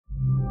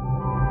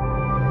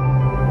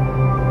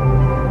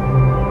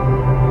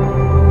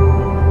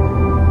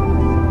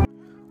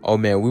Oh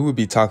man, we will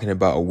be talking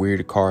about a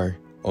weird car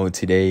on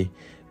today,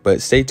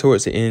 but stay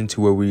towards the end to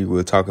where we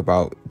will talk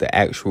about the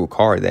actual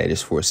car that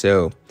is for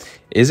sale.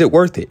 Is it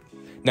worth it?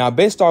 Now,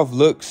 based off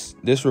looks,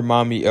 this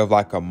remind me of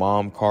like a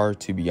mom car,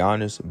 to be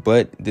honest,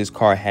 but this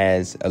car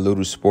has a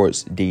little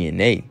sports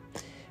DNA.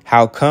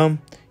 How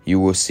come? You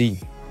will see.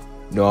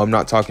 No, I'm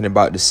not talking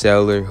about the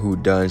seller who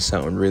done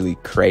something really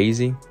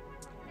crazy,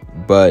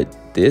 but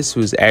this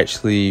was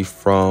actually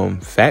from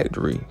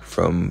factory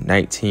from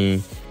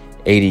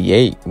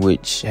 1988,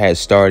 which had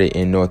started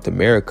in North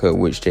America,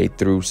 which they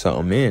threw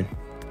something in.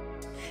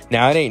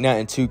 Now, it ain't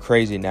nothing too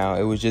crazy now.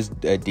 It was just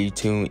a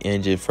detuned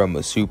engine from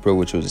a Supra,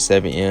 which was a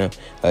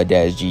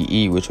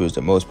 7M-GE, which was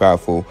the most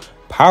powerful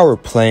power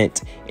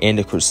plant in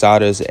the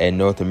Cressidas at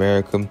North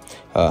America.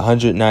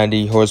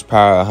 190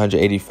 horsepower,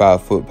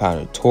 185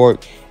 foot-pound of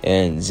torque,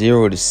 and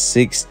 0 to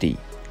 60,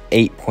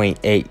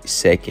 8.8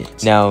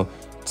 seconds. Now,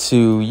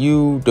 to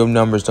you, them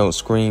numbers don't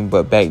scream,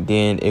 but back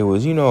then it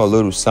was, a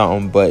little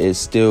something, but it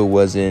still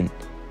wasn't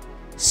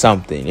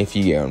something, if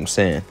you get what I'm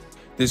saying.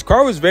 This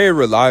car was very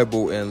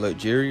reliable and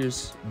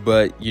luxurious,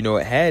 but,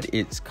 it had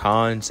its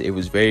cons. It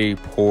was very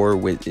poor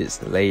with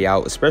its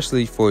layout,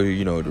 especially for,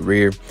 the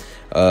rear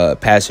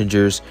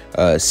passengers,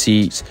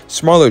 seats,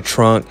 smaller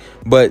trunk.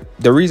 But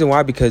the reason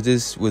why, because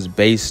this was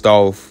based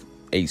off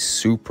a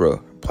Supra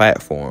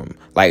platform,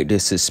 like the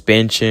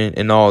suspension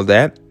and all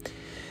that.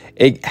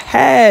 It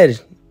had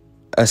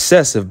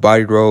excessive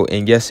body roll,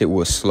 and yes, it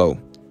was slow.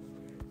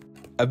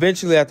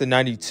 Eventually, after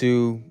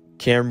 92,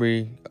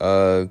 Camry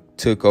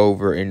took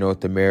over in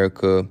North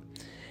America,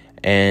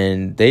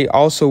 and they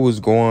also was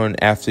going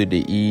after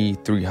the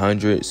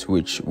E300s,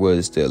 which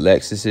was the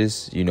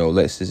Lexuses.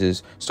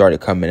 Lexuses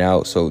started coming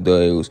out, so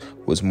those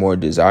was more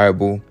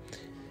desirable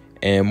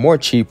and more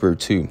cheaper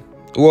too.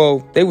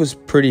 Well, they was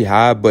pretty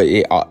high, but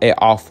it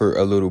offered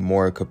a little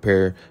more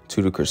compared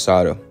to the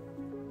Cressida.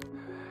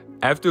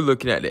 After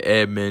looking at the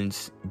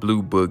Edmunds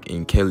Blue Book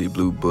and Kelly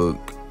Blue Book,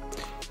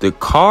 the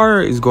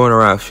car is going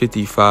around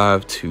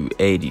 55 to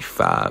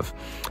 85.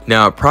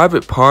 Now, a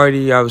private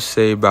party, I would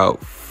say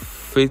about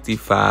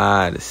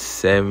 55 to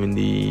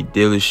 70.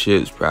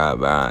 Dealerships,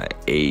 probably about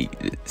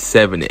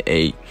 7 to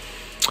 8.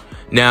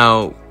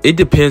 Now, it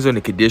depends on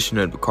the condition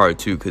of the car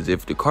too, because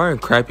if the car in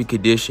crappy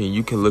condition,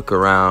 you can look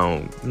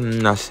around,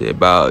 I say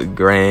about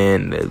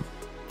 $1,000 to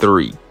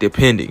 $3,000,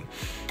 depending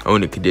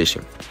on the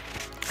condition.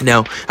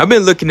 Now, I've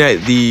been looking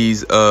at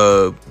these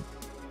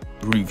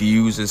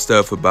reviews and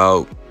stuff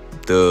about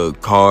the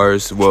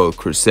cars, well,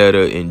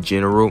 Cressida in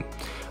general,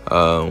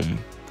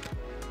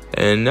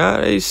 and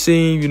they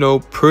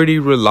seem, pretty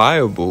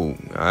reliable.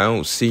 I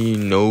don't see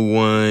no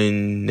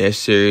one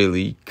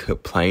necessarily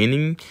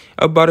complaining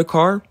about a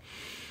car.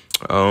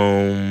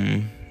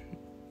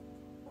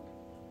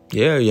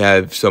 Yeah, you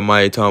have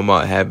somebody talking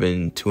about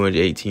having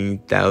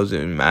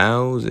 218,000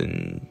 miles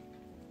and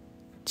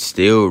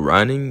still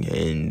running,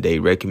 and they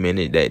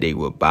recommended that they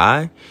would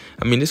buy.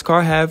 I mean, this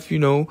car have,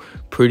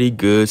 pretty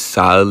good,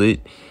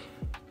 solid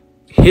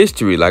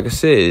history. Like I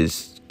said,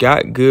 it's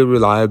got good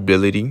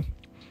reliability,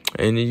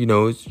 and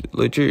it's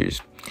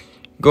luxurious.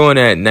 Going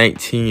at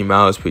 19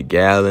 miles per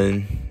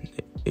gallon,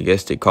 I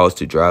guess the cost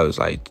to drive is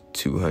like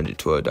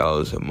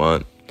 $212 a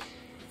month.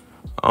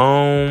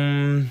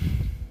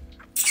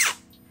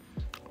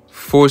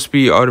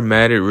 4-speed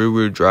automatic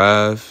rear-wheel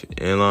drive,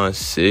 inline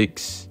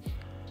 6,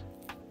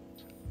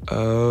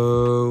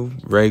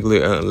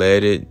 regular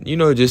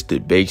unleaded, just the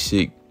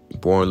basic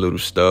boring little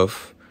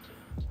stuff.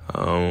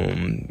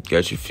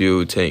 Got your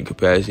fuel tank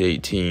capacity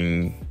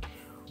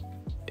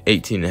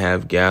 18 and a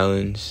half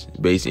gallons,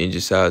 base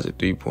engine size of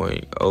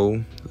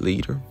 3.0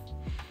 liter.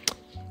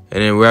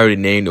 And then we already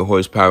named the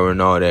horsepower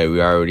and all that.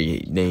 We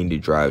already named the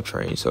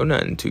drivetrain, so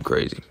nothing too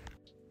crazy.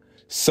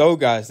 So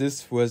guys,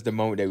 this was the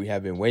moment that we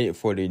have been waiting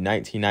for, the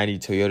 1990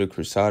 Toyota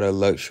Cressida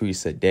luxury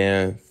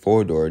sedan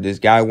 4-door. This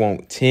guy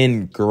want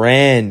 10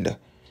 grand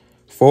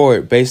for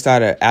it, based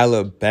out of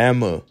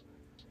Alabama.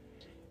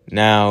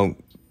 Now,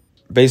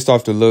 based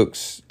off the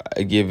looks,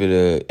 I give it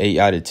a 8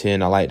 out of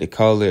 10. I like the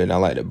color and I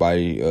like the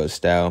body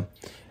style.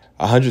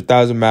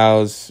 100,000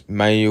 miles,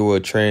 manual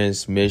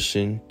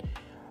transmission,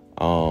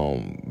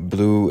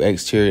 blue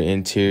exterior,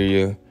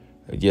 interior.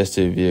 Yes,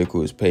 the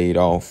vehicle is paid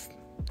off.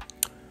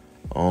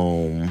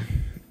 In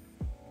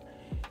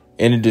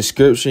the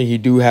description, he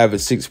do have a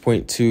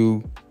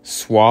 6.2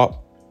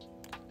 swap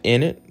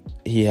in it.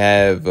 He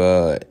have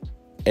AR5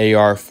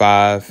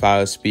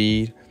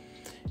 5-speed,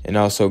 and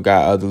also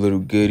got other little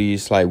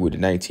goodies like with the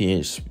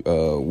 19-inch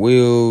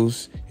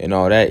wheels and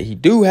all that. He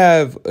do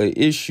have an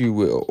issue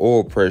with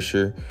oil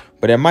pressure,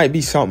 but it might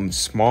be something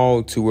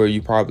small to where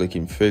you probably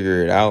can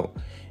figure it out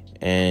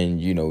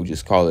and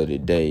just call it a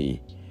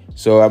day.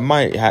 So I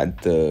might have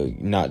to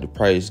knock the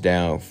price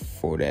down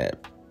for that.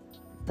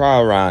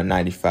 Probably around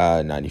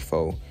 95,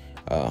 94,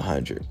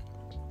 100.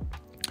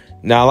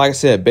 Now, like I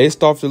said,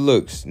 based off the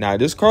looks, now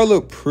this car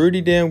looked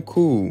pretty damn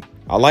cool.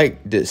 I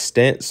like the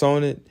stance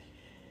on it,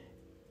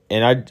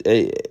 and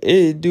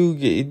it do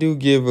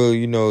give a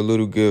a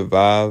little good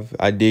vibe.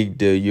 I dig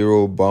the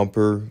Euro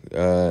bumper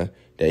that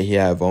he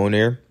have on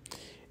there,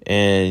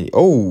 And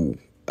oh,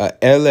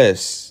 a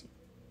LS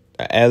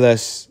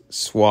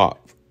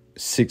swap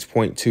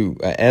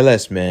 6.2, a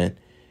LS, man.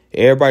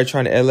 Everybody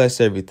trying to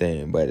LS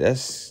everything, but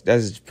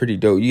that's pretty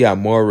dope. You got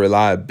more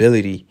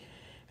reliability,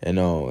 and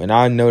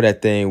I know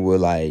that thing will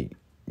like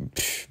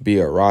be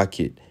a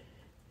rocket.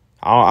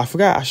 I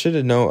forgot. I should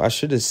have known. I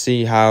should have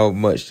seen how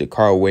much the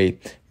car weighed,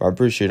 but I'm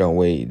pretty sure it don't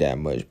weigh that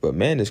much. But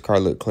man, this car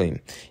look clean.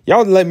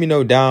 Y'all let me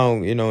know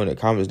down, in the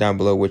comments down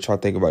below what y'all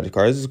think about this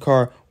car. Is this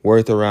car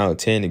worth around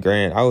 10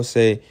 grand? I would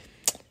say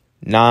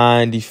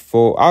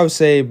 94. I would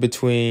say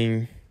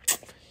between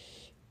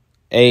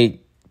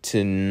 8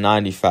 to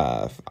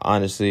 95.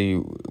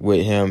 Honestly,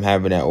 with him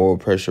having that oil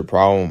pressure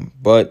problem,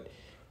 but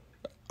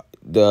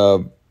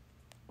the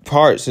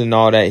parts and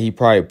all that he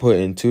probably put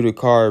into the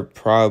car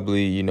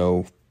probably,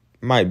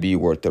 might be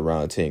worth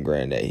around 10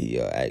 grand that he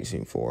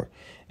asking for.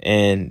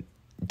 And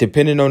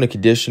depending on the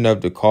condition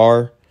of the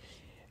car,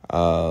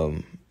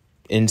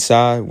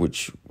 inside,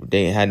 which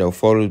they ain't had no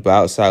photos, but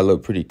outside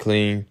looked pretty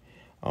clean.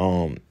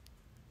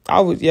 I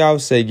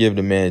would say give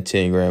the man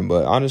 10 grand,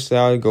 but honestly,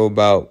 I would go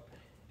about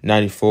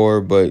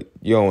 94, but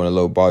you don't want to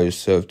lowball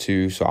yourself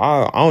too. So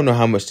I don't know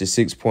how much the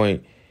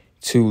 6.2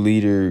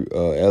 liter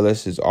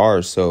LSs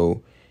are.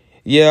 So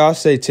yeah, I'll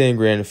say 10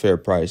 grand a fair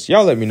price.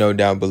 Y'all let me know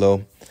down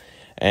below.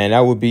 And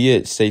that would be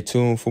it. Stay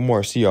tuned for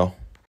more. See y'all.